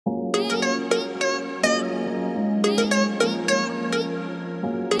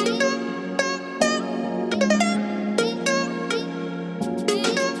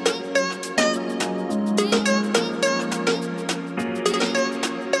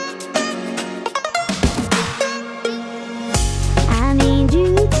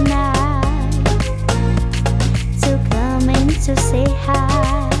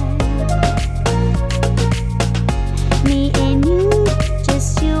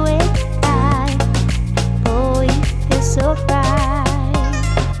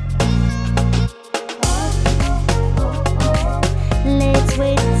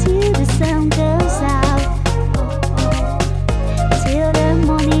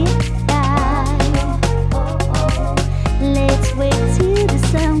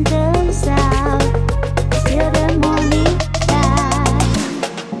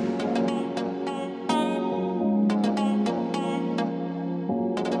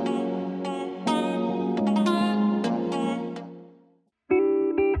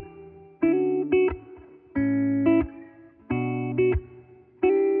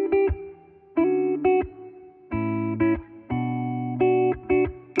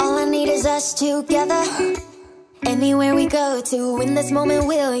need is us together. Anywhere we go to, in this moment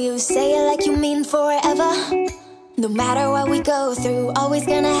will you say it like you mean forever? No matter what we go through, always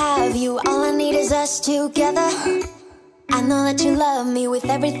gonna have you. All I need is us together. I know that you love me with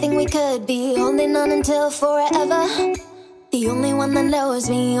everything we could be, holding on until forever. The only one that knows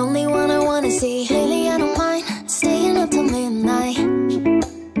me, only one I wanna see. Lately I don't mind staying up till midnight.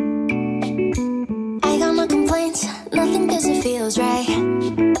 I got no complaints, nothing cause it feels right.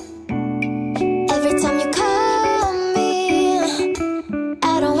 Every time you call me,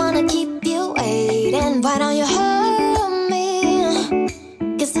 I don't wanna keep you waiting. Why don't you hold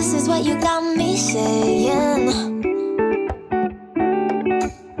me? Cause this is what you got me saying.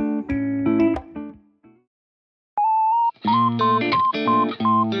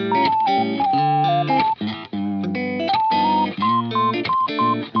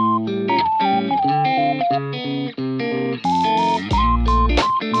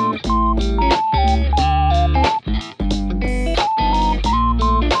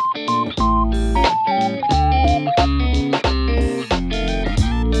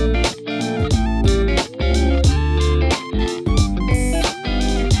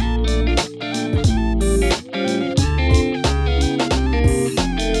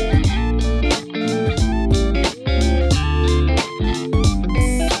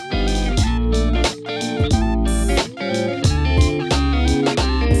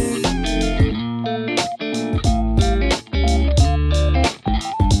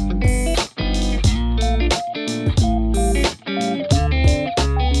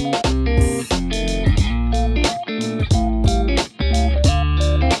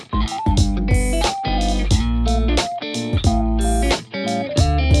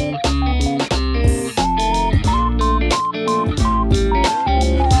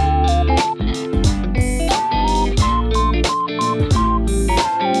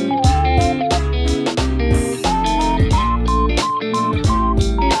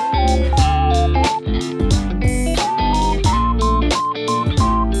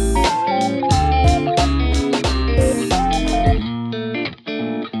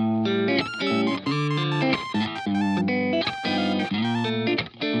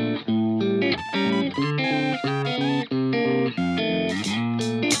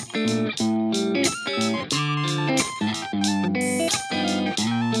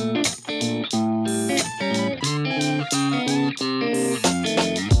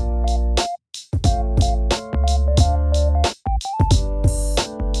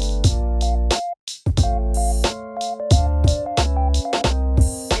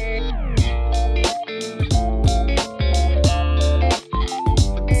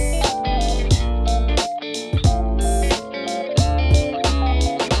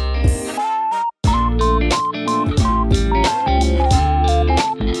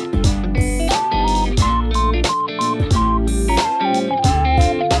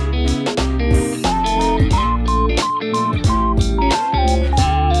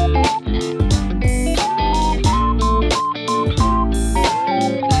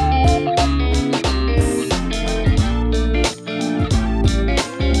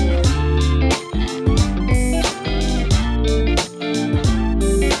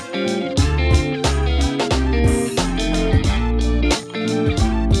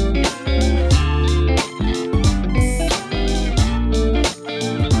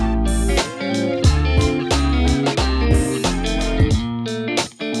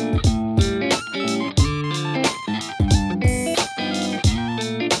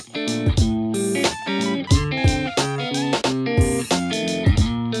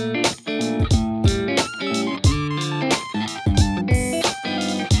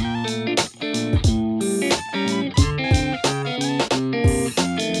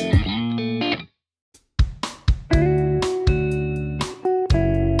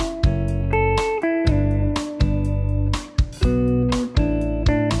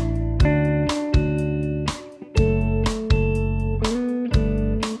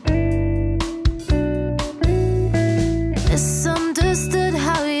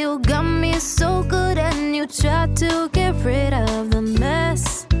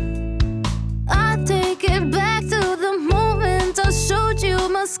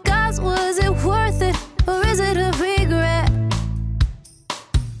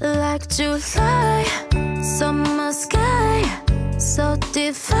 July, summer sky, so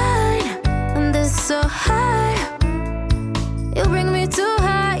divine, and it's so high. You bring me to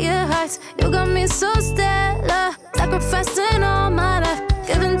higher heights. You got me so stellar, sacrificing all my life,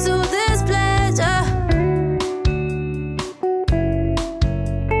 giving to this pleasure.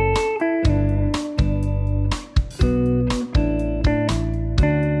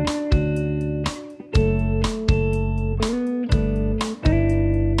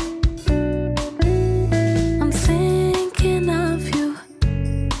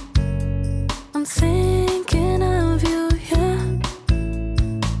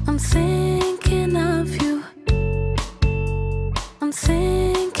 I'm thinking of you. I'm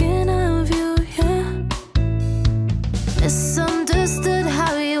thinking of you, yeah. Misunderstood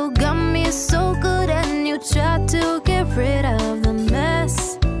how you got me so good and you tried to get rid of the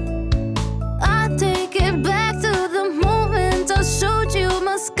mess. I take it back to the moment I showed you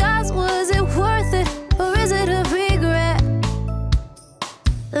my scars. Was it worth it or is it a regret?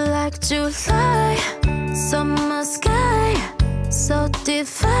 Like July, summer sky, so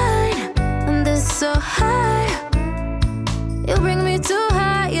divine and it's so high. You bring me to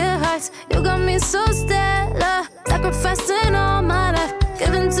higher heights. You got me so stellar, sacrificing all my life,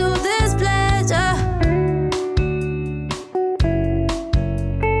 giving to this pleasure.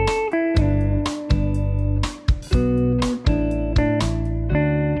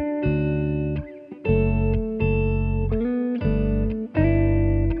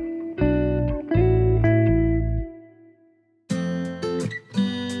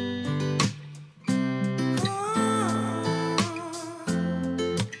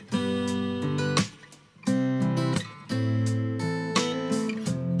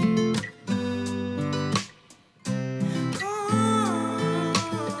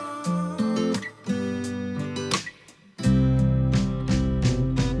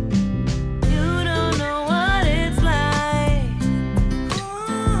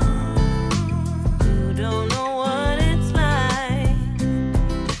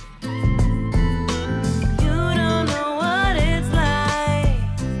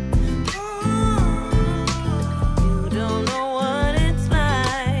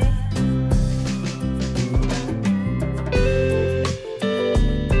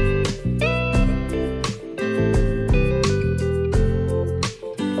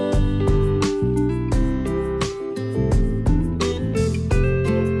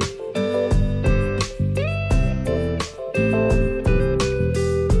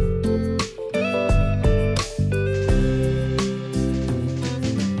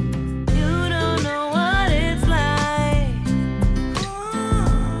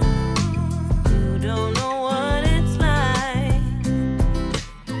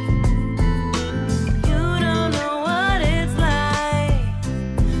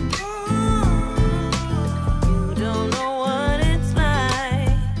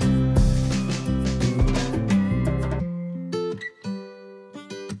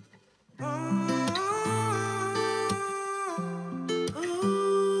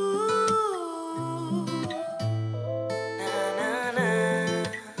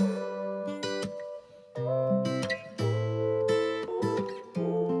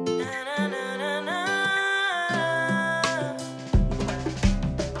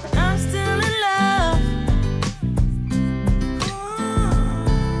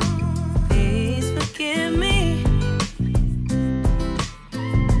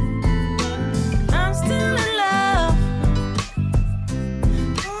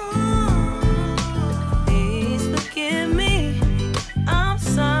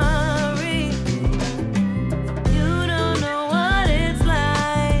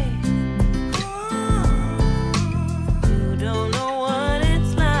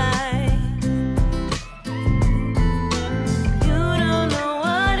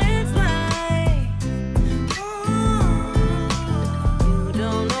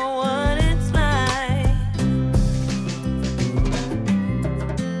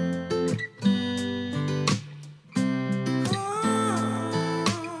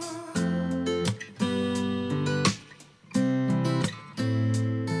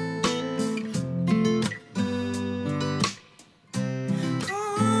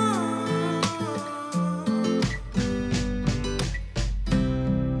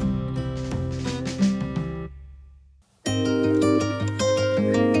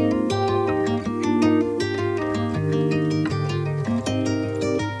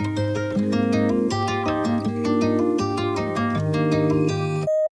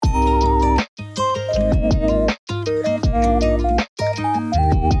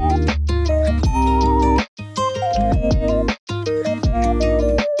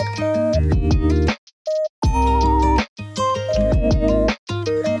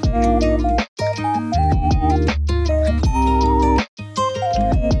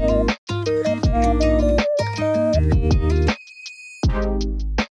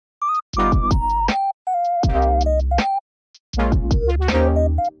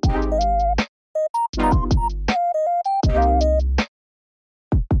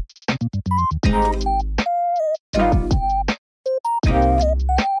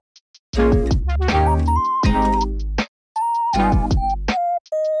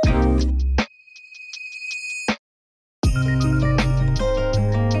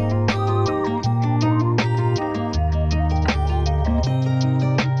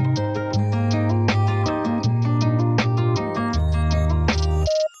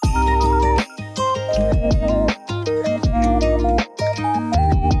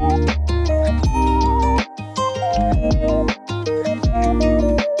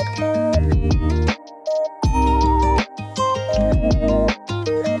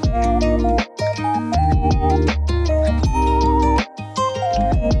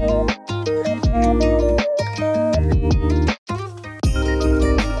 you.